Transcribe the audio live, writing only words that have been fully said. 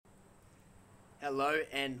Hello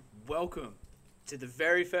and welcome to the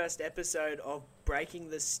very first episode of Breaking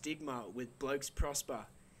the Stigma with Blokes Prosper.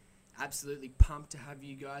 Absolutely pumped to have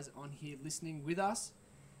you guys on here listening with us.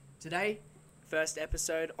 Today, first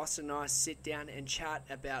episode, Austin and I sit down and chat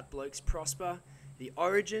about Blokes Prosper, the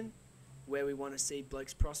origin, where we want to see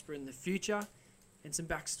Blokes Prosper in the future, and some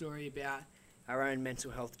backstory about our own mental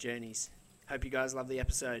health journeys. Hope you guys love the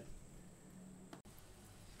episode.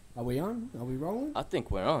 Are we on? Are we rolling? I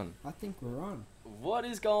think we're on. I think we're on. What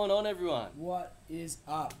is going on, everyone? What is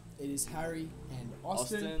up? It is Harry and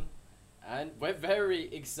Austin. And we're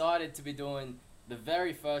very excited to be doing the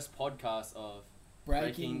very first podcast of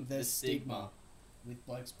Breaking the Stigma with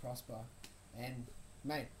Blokes Prosper. And,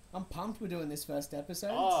 mate, I'm pumped we're doing this first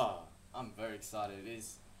episode. Oh, I'm very excited. It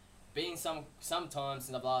is been some time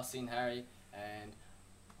since I've last seen Harry, and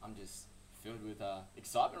I'm just filled with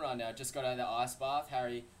excitement right now. Just got out of the ice bath.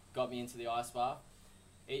 Harry got me into the ice bath.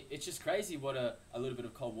 It's just crazy what a little bit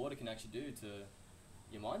of cold water can actually do to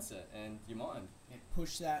your mindset and your mind. Yeah,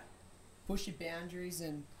 push your boundaries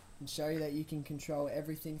and show you that you can control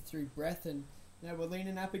everything through breath. And we're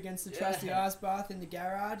leaning up against the trusty ice bath in the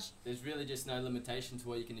garage. There's really just no limitation to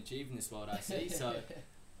what you can achieve in this world, I see. So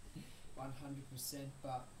 100%,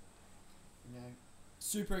 but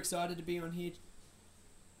super excited to be on here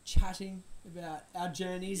chatting about our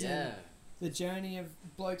journeys and the journey of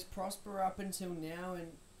Blokes Prosper up until now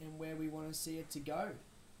and where we want to see it to go.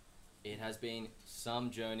 It has been some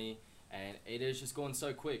journey, and it has just gone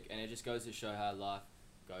so quick, and it just goes to show how life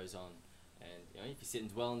goes on. And if you sit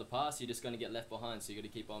and dwell in the past, you're just going to get left behind, so you got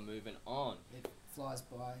to keep on moving on. It flies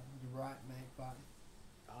by. You're right, mate, but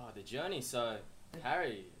the journey. So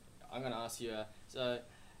Harry, I'm going to ask you, so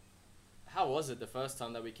how was it the first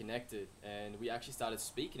time that we connected and we actually started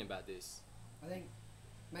speaking about this? I think,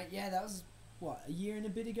 mate, that was a year and a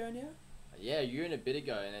bit ago now? Yeah, a year and a bit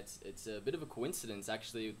ago, and it's a bit of a coincidence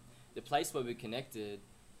actually. The place where we connected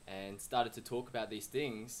and started to talk about these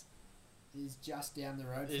things is just down the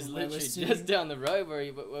road. Is literally just down the road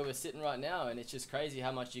where we're sitting right now, and it's just crazy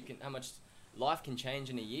how much life can change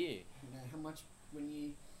in a year. How much when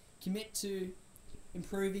you commit to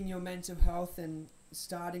improving your mental health and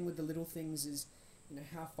starting with the little things is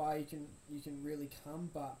how far you can really come.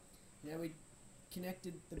 But we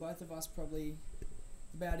connected, the both of us, probably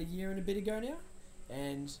about a year and a bit ago now,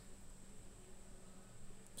 and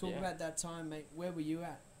talk about that time, mate. Where were you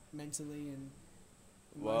at mentally and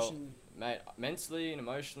emotionally? Well, mate, mentally and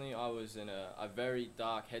emotionally, I was in a very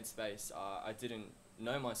dark headspace. I didn't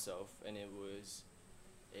know myself, and it was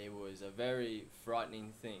a very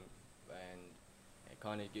frightening thing, and it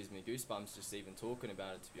kind of gives me goosebumps just even talking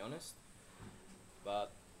about it, to be honest.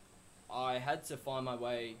 But I had to find my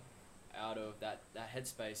way out of that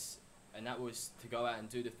headspace, and that was to go out and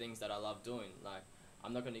do the things that I love doing. Like,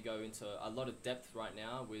 I'm not going to go into a lot of depth right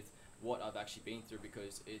now with what I've actually been through,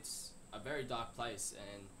 because it's a very dark place,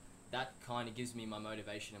 and that kind of gives me my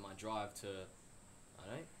motivation and my drive to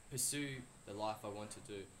pursue the life I want to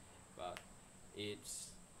do. But it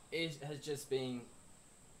has just been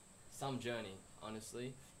some journey,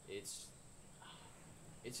 honestly. It's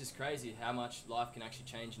just crazy how much life can actually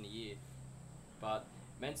change in a year. But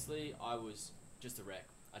mentally, I was just a wreck.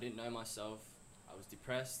 I didn't know myself. I was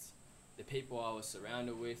depressed. The people I was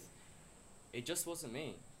surrounded with, it just wasn't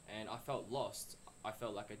me. And I felt lost. I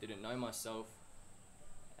felt like I didn't know myself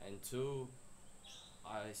until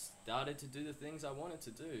I started to do the things I wanted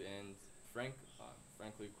to do. And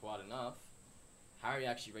frankly, quite enough, Harry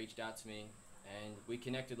actually reached out to me, and we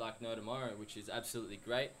connected like no tomorrow, which is absolutely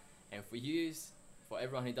great. And for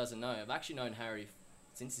everyone who doesn't know, I've actually known Harry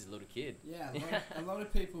since he's a little kid. Yeah, a lot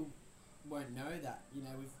of people won't know that.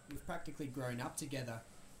 We've practically grown up together.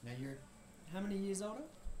 You're how many years older?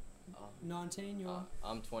 19. You're.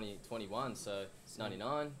 I'm 21, so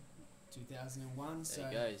 99. 2001. So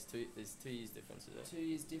there you go. There's 2 years difference there. 2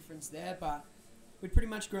 years difference there, but we'd pretty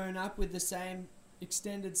much grown up with the same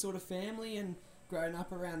extended sort of family and grown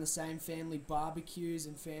up around the same family barbecues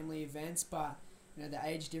and family events. But the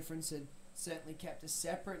age difference had certainly kept us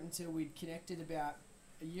separate until we'd connected about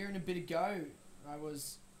a year and a bit ago. I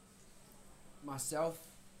was myself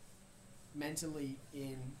mentally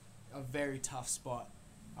in a very tough spot.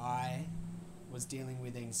 I was dealing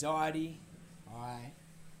with anxiety. I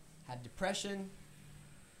had depression.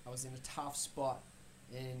 I was in a tough spot,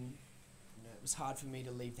 and it was hard for me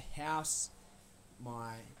to leave the house.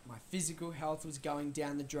 My physical health was going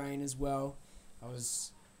down the drain as well. I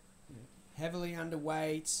was heavily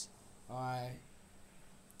underweight. I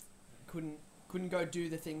couldn't go do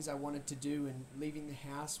the things I wanted to do, and leaving the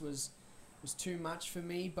house was too much for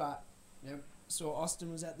me. But saw Austin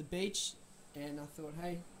was at the beach, and I thought,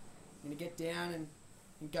 hey, I'm going to get down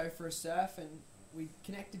and go for a surf. And we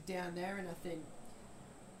connected down there, and I think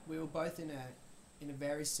we were both in a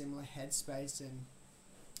very similar headspace. And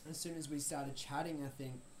as soon as we started chatting, I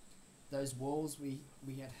think those walls we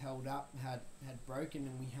had held up had broken,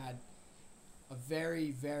 and we had a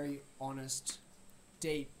very, very honest,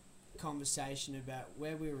 deep conversation about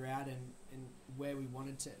where we were at and where we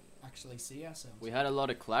wanted to actually see ourselves. We had a lot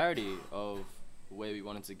of clarity of where we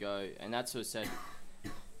wanted to go, and that's what said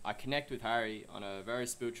I connect with Harry on a very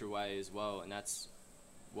spiritual way as well, and that's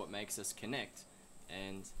what makes us connect.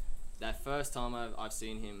 And that first time I've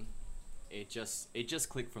seen him, it just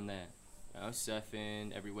clicked from there. You know,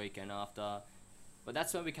 surfing every weekend after. But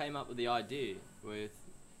that's when we came up with the idea with,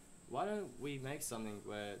 why don't we make something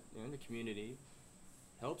where, you know, the community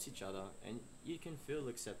helps each other and you can feel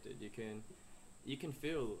accepted, you can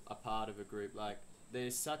feel a part of a group. Like,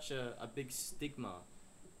 there's such a big stigma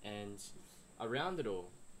and around it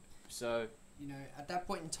all. So, you know, at that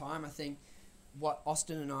point in time, I think what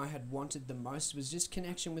Austin and I had wanted the most was just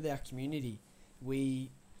connection with our community.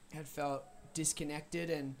 We had felt disconnected,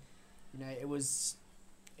 and you know, it was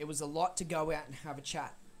a lot to go out and have a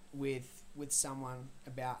chat with someone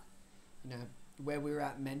about, you know, where we were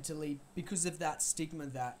at mentally, because of that stigma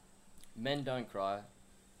that men don't cry.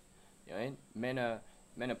 You know, men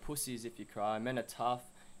are pussies if you cry. Men are tough.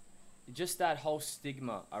 Just that whole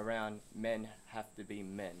stigma around men have to be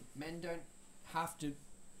men. Men don't have to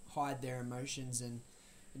hide their emotions. And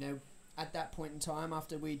you know, at that point in time,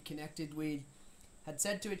 after we'd connected, we had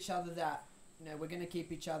said to each other that, you know, we're going to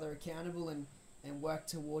keep each other accountable and work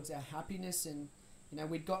towards our happiness. And you know,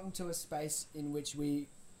 we'd gotten to a space in which we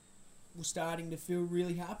were starting to feel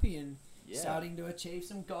really happy and starting to achieve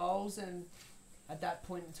some goals. And at that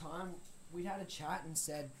point in time, we'd had a chat and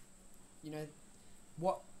said, you know,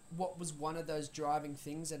 what was one of those driving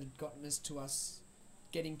things that had gotten us to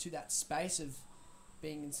getting to that space of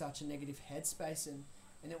being in such a negative headspace. And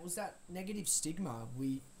it was that negative stigma.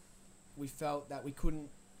 We felt that we couldn't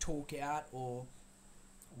talk out, or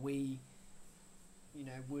we, you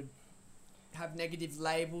know, would have negative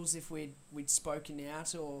labels if we'd spoken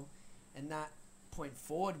out. And that point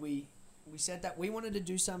forward, we said that we wanted to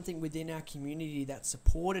do something within our community that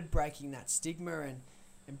supported breaking that stigma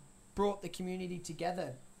and brought the community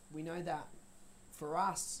together. We know that for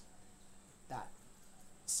us, that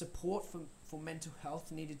support for mental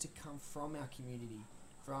health needed to come from our community,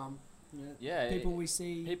 from, you know, people we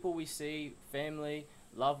see, family,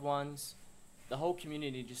 loved ones. The whole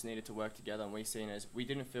community just needed to work together, and we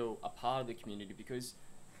didn't feel a part of the community because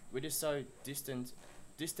we're just so distant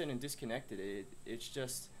and disconnected. It's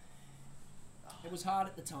just, it was hard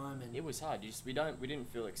at the time, and it was hard. We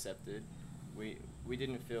didn't feel accepted. We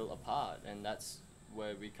didn't feel a part, and that's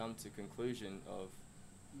where we come to conclusion of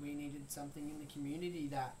we needed something in the community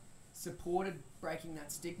that supported breaking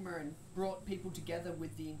that stigma and brought people together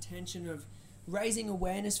with the intention of raising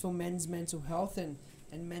awareness for men's mental health and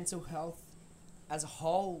mental health as a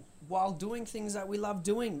whole, while doing things that we love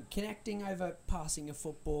doing, connecting over passing a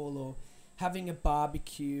football or having a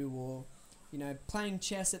barbecue, or, you know, playing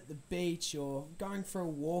chess at the beach or going for a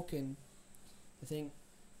walk. And I think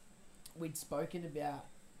we'd spoken about,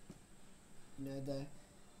 you know, the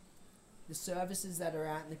services that are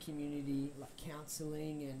out in the community, like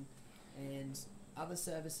counselling and other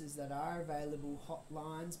services that are available,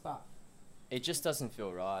 hotlines, but it just doesn't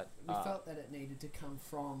feel right. We felt that it needed to come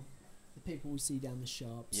from the people we see down the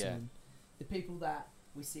shops and the people that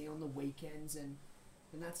we see on the weekends, and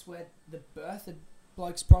that's where the birth of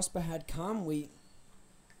Blokes Prosper had come. We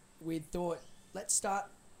thought, let's start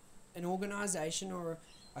an organisation or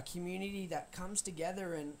a community that comes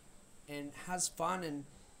together and has fun,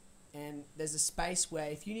 and there's a space where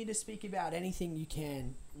if you need to speak about anything, you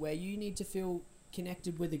can. Where you need to feel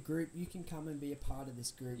connected with a group, you can come and be a part of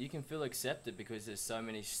this group. You can feel accepted because there's so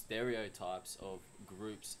many stereotypes of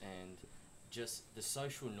groups and just the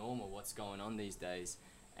social norm of what's going on these days.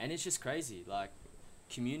 And it's just crazy. Like,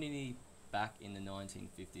 community back in the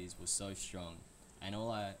 1950s was so strong. And all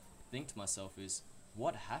I think to myself is,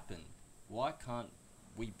 what happened? Why can't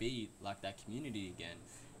we be like that community again?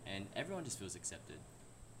 And everyone just feels accepted.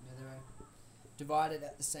 You know, they're divided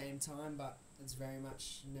at the same time, but it's very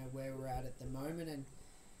much, you know, where we're at the moment. And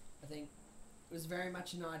I think it was very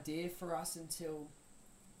much an idea for us until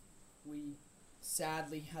we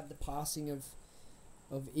sadly had the passing of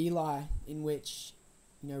Eli, in which,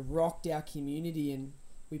 you know, rocked our community. And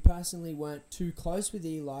we personally weren't too close with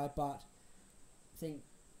Eli, but I think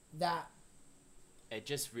that it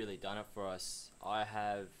just really done it for us. I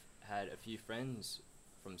have had a few friends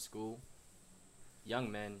from school,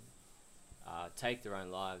 young men, take their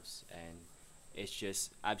own lives, and it's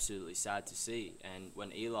just absolutely sad to see. And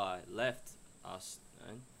when Eli left us,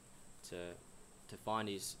 to find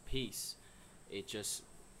his peace, it just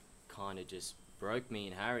kind of just broke me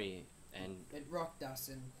and Harry, and it rocked us.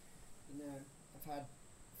 And I've had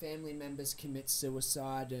family members commit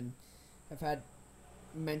suicide, and I've had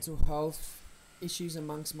mental health issues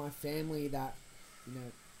amongst my family that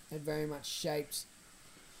had very much shaped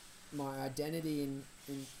my identity in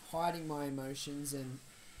hiding my emotions and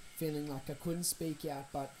feeling like I couldn't speak out.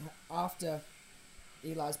 But after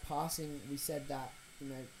Eli's passing, we said that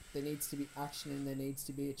there needs to be action and there needs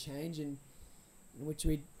to be a change, and in which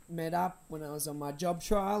we met up when I was on my job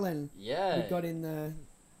trial, and we got in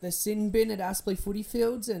the sin bin at Aspley Footy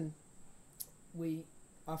Fields, and we,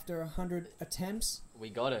 after 100 attempts, we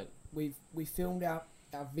got it. We filmed our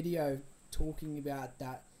video talking about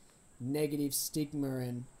that negative stigma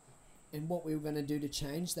and what we were going to do to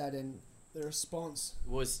change that, and the response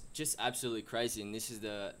was just absolutely crazy. And this is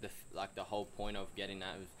the whole point of getting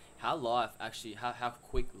that, how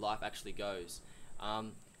quick life actually goes.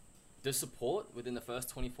 The support within the first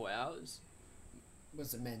 24 hours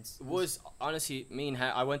was immense. Was honestly, me and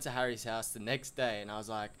I went to Harry's house the next day, and I was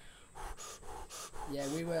like, yeah,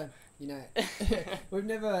 we were, we've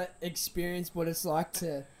never experienced what it's like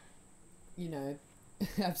to,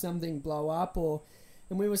 have something blow up,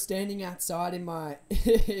 and we were standing outside in my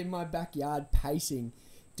in my backyard pacing,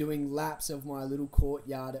 doing laps of my little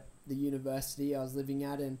courtyard at the university I was living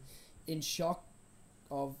at, and in shock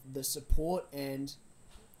of the support and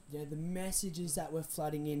the messages that were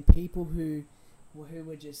flooding in, people who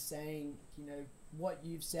were just saying, what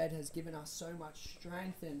you've said has given us so much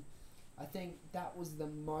strength. And I think that was the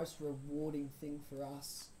most rewarding thing for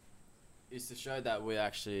us. Is to show that we're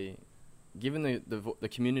actually giving the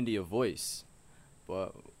community a voice.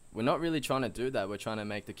 But we're not really trying to do that. We're trying to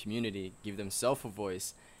make the community give themselves a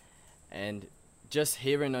voice. And just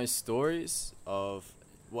hearing those stories of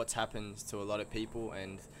what's happened to a lot of people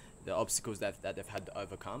and the obstacles that they've had to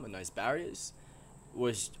overcome and those barriers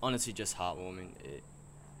was honestly just heartwarming. It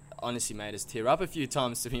honestly made us tear up a few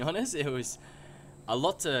times, to be honest. It was a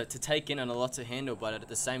lot to take in and a lot to handle, but at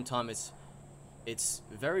the same time it's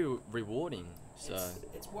very rewarding. So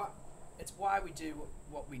it's why we do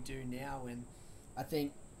what we do now. And I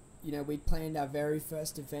think we planned our very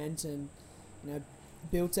first event, and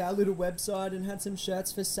built our little website and had some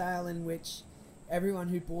shirts for sale, in which everyone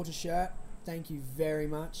who bought a shirt, thank you very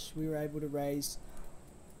much. We were able to raise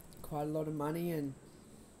quite a lot of money, and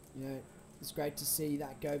it's great to see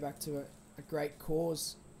that go back to a great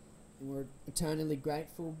cause, and we're eternally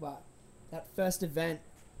grateful. But that first event,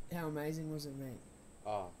 how amazing was it, mate?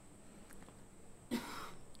 Oh,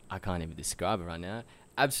 I can't even describe it right now.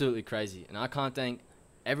 Absolutely crazy. And I can't thank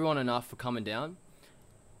everyone enough for coming down.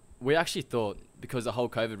 We actually thought, because of the whole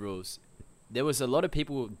COVID rules, there was a lot of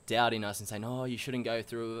people doubting us and saying, oh, you shouldn't go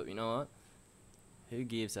through it. You know what? Who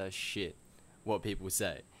gives a shit what people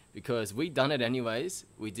say? Because we done it anyways.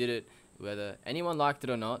 We did it whether anyone liked it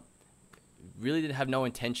or not. Really did have no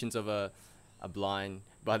intentions of a blind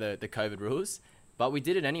by the COVID rules. But we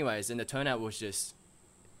did it anyways. And the turnout was just,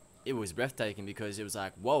 it was breathtaking, because it was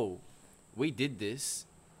like, whoa, we did this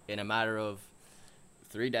in a matter of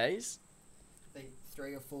 3 days. I think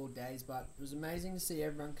 3 or 4 days, but it was amazing to see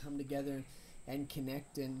everyone come together and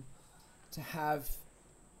connect, and to have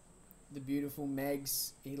the beautiful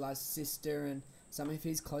Megs, Eli's sister, and some of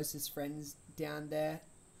his closest friends down there,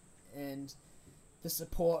 and the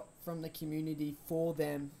support from the community for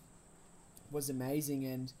them was amazing.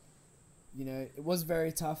 And it was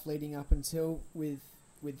very tough leading up until with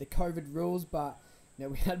the COVID rules, but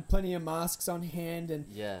we had plenty of masks on hand and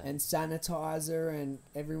sanitizer, and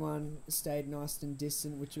everyone stayed nice and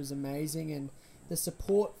distant, which was amazing. And the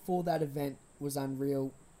support for that event was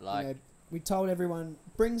unreal. We told everyone,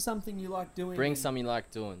 bring something you like doing.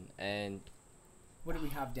 And what did we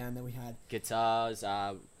have down there? We had guitars,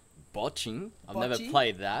 botching. I've never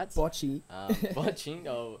played that. Bocce. Botching.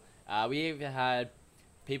 We even had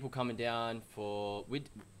people coming down for...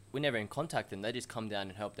 We never in contact them. They just come down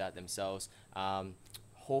and helped out themselves.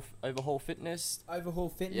 Overhaul Fitness.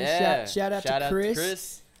 Yeah. Shout out to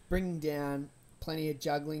Chris. Bringing down plenty of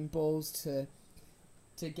juggling balls to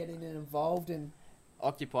getting involved and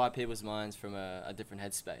occupy people's minds from a different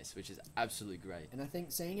headspace, which is absolutely great. And I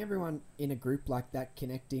think seeing everyone in a group like that,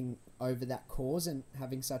 connecting over that cause and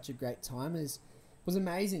having such a great time was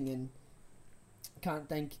amazing. And can't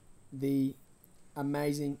thank the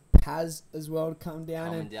amazing Paz as well to come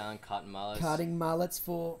down cutting mullets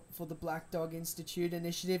for the Black Dog Institute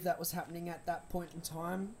initiative that was happening at that point in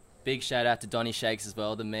time. big shout out to Donny Shakes as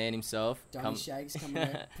well, the man himself. Donny Shakes coming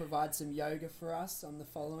to provide some yoga for us on the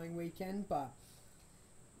following weekend. But,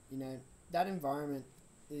 you know, that environment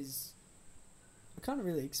is... I can't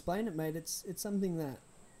really explain it, mate. It's something that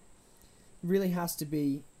really has to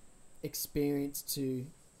be experienced to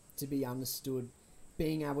be understood.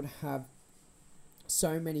 Being able to have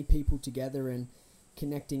so many people together and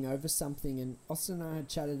connecting over something. And Austin and I had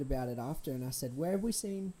chatted about it after, and I said, where have we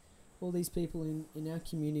seen all these people in our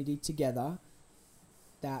community together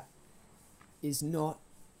that is not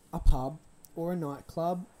a pub or a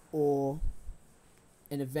nightclub or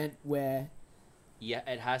an event where... Yeah,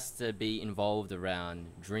 it has to be involved around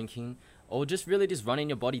drinking or just really just running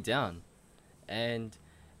your body down. And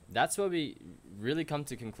that's where we really come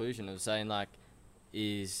to conclusion of saying, like,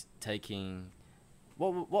 is taking...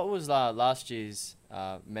 What was last year's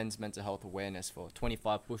men's mental health awareness for?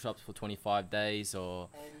 25 push-ups for 25 days or...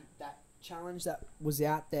 And that challenge that was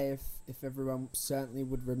out there, if everyone certainly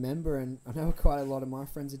would remember, and I know quite a lot of my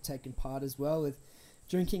friends had taken part as well, with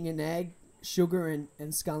drinking an egg, sugar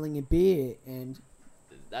and sculling a beer. And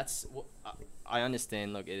that's what I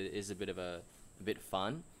understand. Look, it is a bit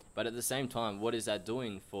fun, but at the same time, what is that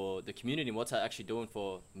doing for the community? What's that actually doing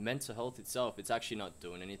for mental health itself? It's actually not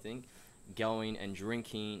doing anything. Going and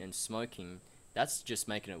drinking and smoking, that's just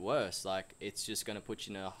making it worse. Like, it's just going to put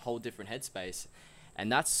you in a whole different headspace, and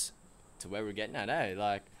that's to where we're getting at, eh?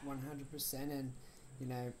 Like 100%. And, you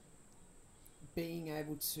know, being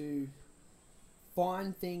able to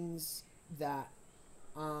find things that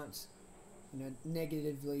aren't, you know,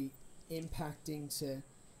 negatively impacting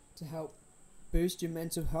to help boost your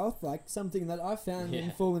mental health. Like, something that I found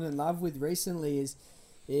and fallen in love with recently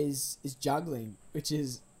is juggling, which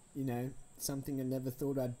is, you know, something I never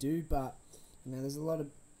thought I'd do. But, you know, there's a lot of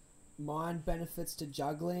mind benefits to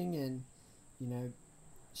juggling. And, you know,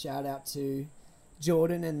 shout out to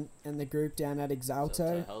Jordan and the group down at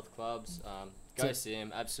Exalto Health Clubs. Go see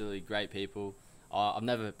them. Absolutely great people. I've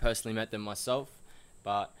never personally met them myself,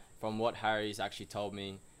 but from what Harry's actually told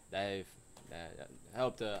me, they've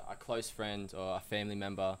helped a close friend or a family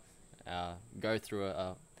member go through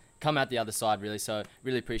come out the other side, really. So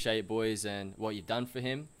really appreciate you boys and what you've done for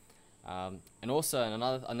him. And also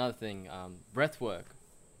another thing, breath work,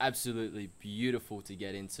 absolutely beautiful to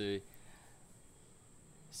get into.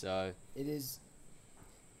 So it is,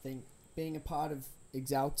 I think, being a part of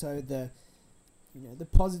Exalto, the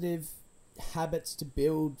positive habits to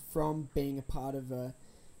build from being a part of a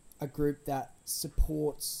group that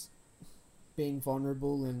supports being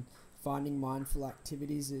vulnerable and finding mindful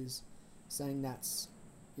activities is saying that's,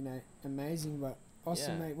 you know, amazing. But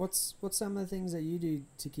also, mate, what's some of the things that you do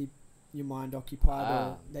to keep your mind occupied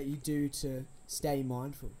or that you do to stay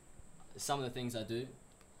mindful? Some of the things I do,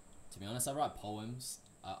 to be honest, I write poems.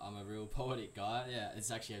 I'm a real poetic guy. Yeah,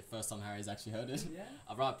 it's actually the first time Harry's actually heard it. Yeah.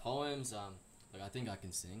 I write poems. Like, I think I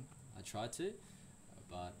can sing. I try to,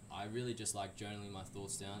 but I really just like journaling my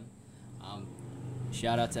thoughts down.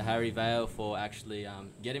 Shout out to Harry Vale for actually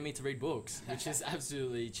getting me to read books, which has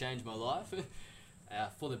absolutely changed my life.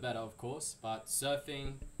 For the better, of course. But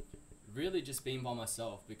surfing, really just being by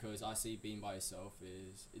myself, because I see being by yourself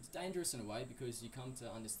it's dangerous in a way, because you come to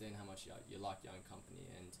understand how much you like your own company,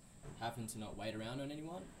 and having to not wait around on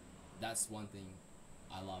anyone. That's one thing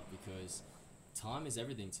I love, because time is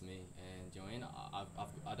everything to me, and you know,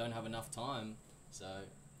 I don't have enough time, so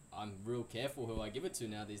I'm real careful who I give it to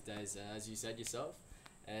now these days, as you said yourself.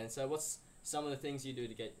 And so what's some of the things you do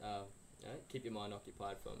to get keep your mind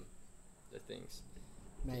occupied from the things?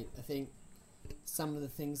 Mate, I think some of the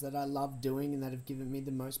things that I love doing and that have given me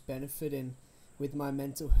the most benefit in with my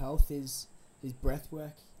mental health is breath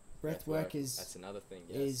work. Breath work is, that's another thing,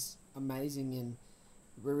 yes, is amazing, and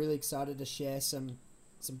we're really excited to share some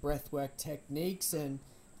breathwork techniques and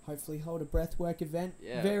hopefully hold a breathwork event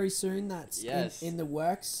very soon. That's in the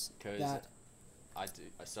works. That I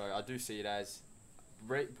do see it as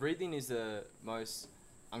breathing is the most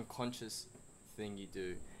unconscious thing you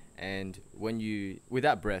do, and when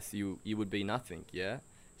without breath you would be nothing. Yeah.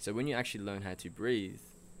 So when you actually learn how to breathe,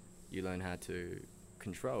 you learn how to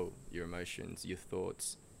control your emotions, your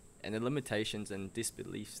thoughts, and the limitations and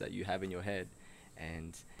disbeliefs that you have in your head.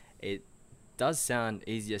 And it does sound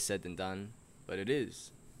easier said than done, but it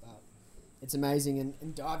is. It's amazing,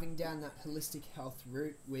 and diving down that holistic health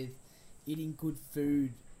route with eating good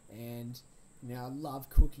food, and you know, I love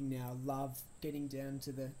cooking now. I love getting down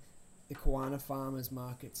to the Kiwana farmers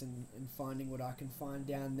markets and finding what I can find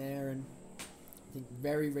down there. And I think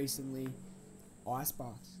very recently ice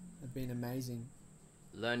baths have been amazing.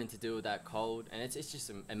 Learning to deal with that cold, and it's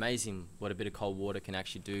just amazing what a bit of cold water can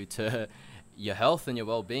actually do to your health and your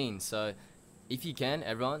well-being. So if you can,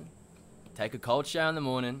 everyone, take a cold shower in the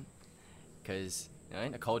morning, because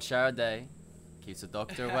a cold shower a day keeps the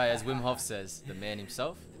doctor away, as Wim Hof says, the man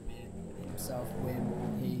himself.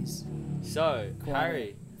 Wim, he's So, quite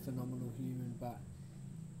Harry. a phenomenal human, but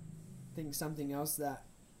I think something else that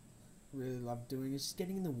I really love doing is just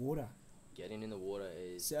getting in the water. Getting in the water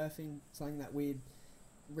is... Surfing, something that we'd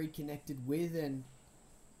reconnected with, and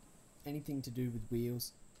anything to do with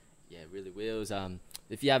wheels. Yeah, really wheels.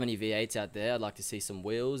 If you have any V8s out there, I'd like to see some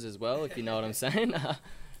wheels as well, if you know what I'm saying.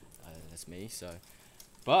 That's me, so...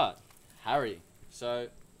 But, Harry, so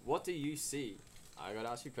what do you see? I got to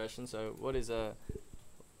ask you a question. So what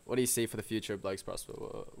do you see for the future of Blokes Prosper?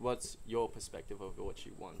 What's your perspective of what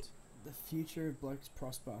you want? The future of Blokes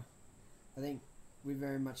Prosper. I think we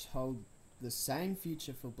very much hold the same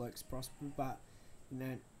future for Blokes Prosper, but,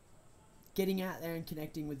 getting out there and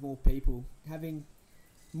connecting with more people, having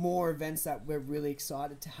more events that we're really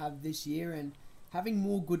excited to have this year, and having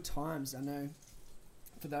more good times. I know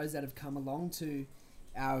for those that have come along to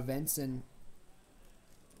our events and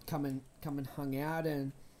come and hung out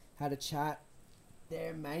and had a chat,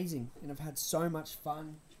 they're amazing, and I've had so much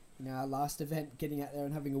fun. Our last event, getting out there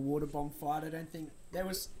and having a water bong fight, I don't think there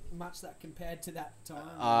was much that compared to that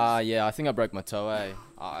time. Yeah, I think I broke my toe.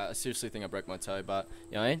 I seriously think I broke my toe, but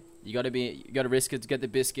you got to risk it to get the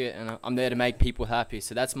biscuit, and I'm there to make people happy,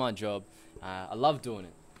 so that's my job. I love doing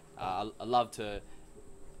it. I love to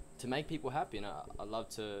make people happy, and I love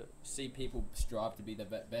to see people strive to be the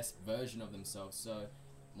best version of themselves. So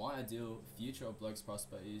my ideal future of Blokes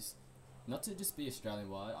Prosper is not to just be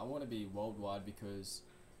Australian-wide. I want to be worldwide, because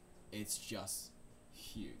it's just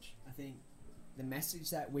huge. I think the message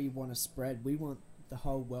that we want to spread, we want the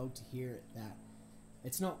whole world to hear it, that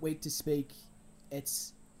it's not weak to speak,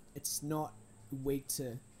 it's not weak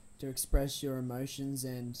to express your emotions,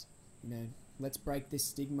 and let's break this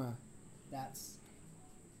stigma. That's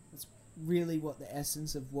really what the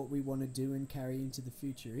essence of what we want to do and carry into the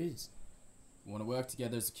future is. We want to work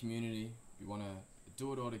together as a community. We want to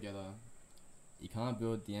do it all together. You can't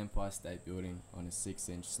build the Empire State Building on a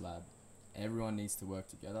 6-inch slab. Everyone needs to work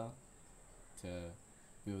together to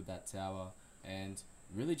build that tower, and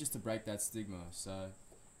really just to break that stigma. So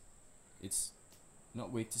it's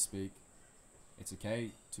not weak to speak. It's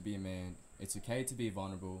okay to be a man. It's okay to be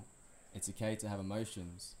vulnerable. It's okay to have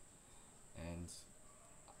emotions. And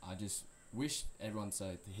I just wish everyone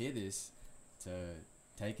to hear this, to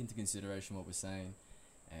take into consideration what we're saying,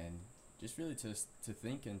 and just really to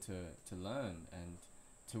think and to learn and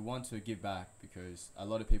to want to give back, because a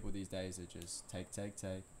lot of people these days are just take,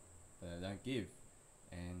 they don't give,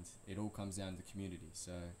 and it all comes down to community.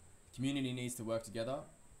 So community needs to work together,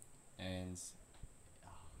 and it's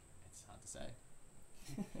hard to say.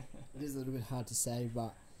 It is a little bit hard to say,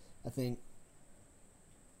 but I think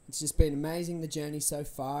it's just been amazing, the journey so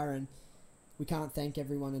far, and we can't thank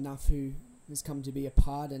everyone enough who has come to be a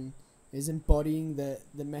part and is embodying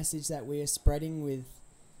the message that we are spreading with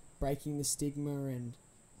breaking the stigma and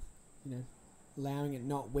allowing it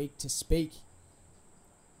not weak to speak.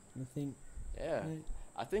 And I think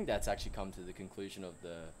I think that's actually come to the conclusion of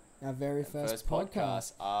our very first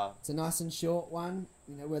podcast. It's a nice and short one.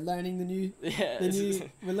 We're learning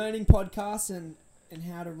we're learning podcasts and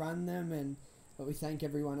how to run them, but we thank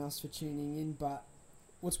everyone else for tuning in. But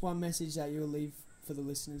what's one message that you'll leave for the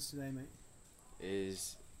listeners today, mate?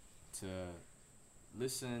 Is to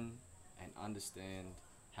listen and understand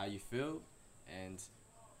how you feel, and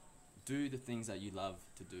do the things that you love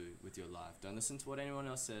to do with your life. Don't listen to what anyone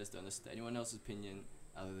else says. Don't listen to anyone else's opinion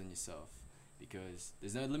other than yourself, because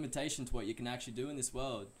there's no limitation to what you can actually do in this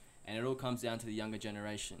world, and it all comes down to the younger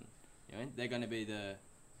generation. They're going to be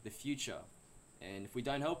the future, and if we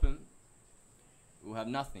don't help them, we'll have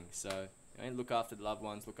nothing. So look after the loved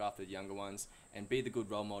ones, look after the younger ones, and be the good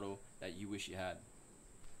role model that you wish you had.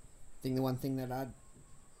 I think the one thing that I'd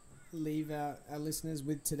leave our listeners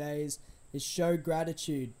with today is show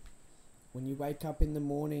gratitude. When you wake up in the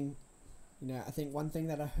morning, I think one thing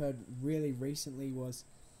that I heard really recently was,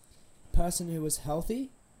 the person who was healthy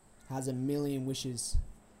has a million wishes,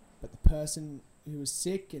 but the person who was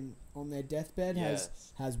sick and on their deathbed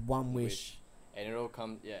has one wish. And it all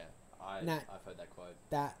comes, I've heard that quote.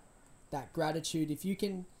 That gratitude, if you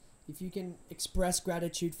can express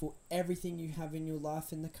gratitude for everything you have in your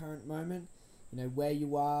life in the current moment, where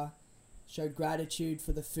you are, show gratitude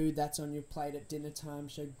for the food that's on your plate at dinner time,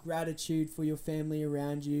 show gratitude for your family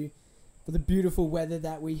around you, for the beautiful weather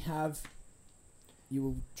that we have, you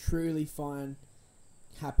will truly find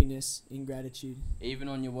happiness in gratitude. Even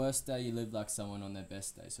on your worst day, you live like someone on their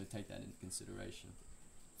best day, so take that into consideration.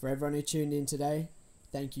 For everyone who tuned in today,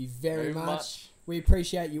 thank you very much. We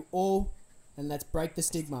appreciate you all. and let's break the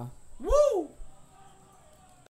stigma.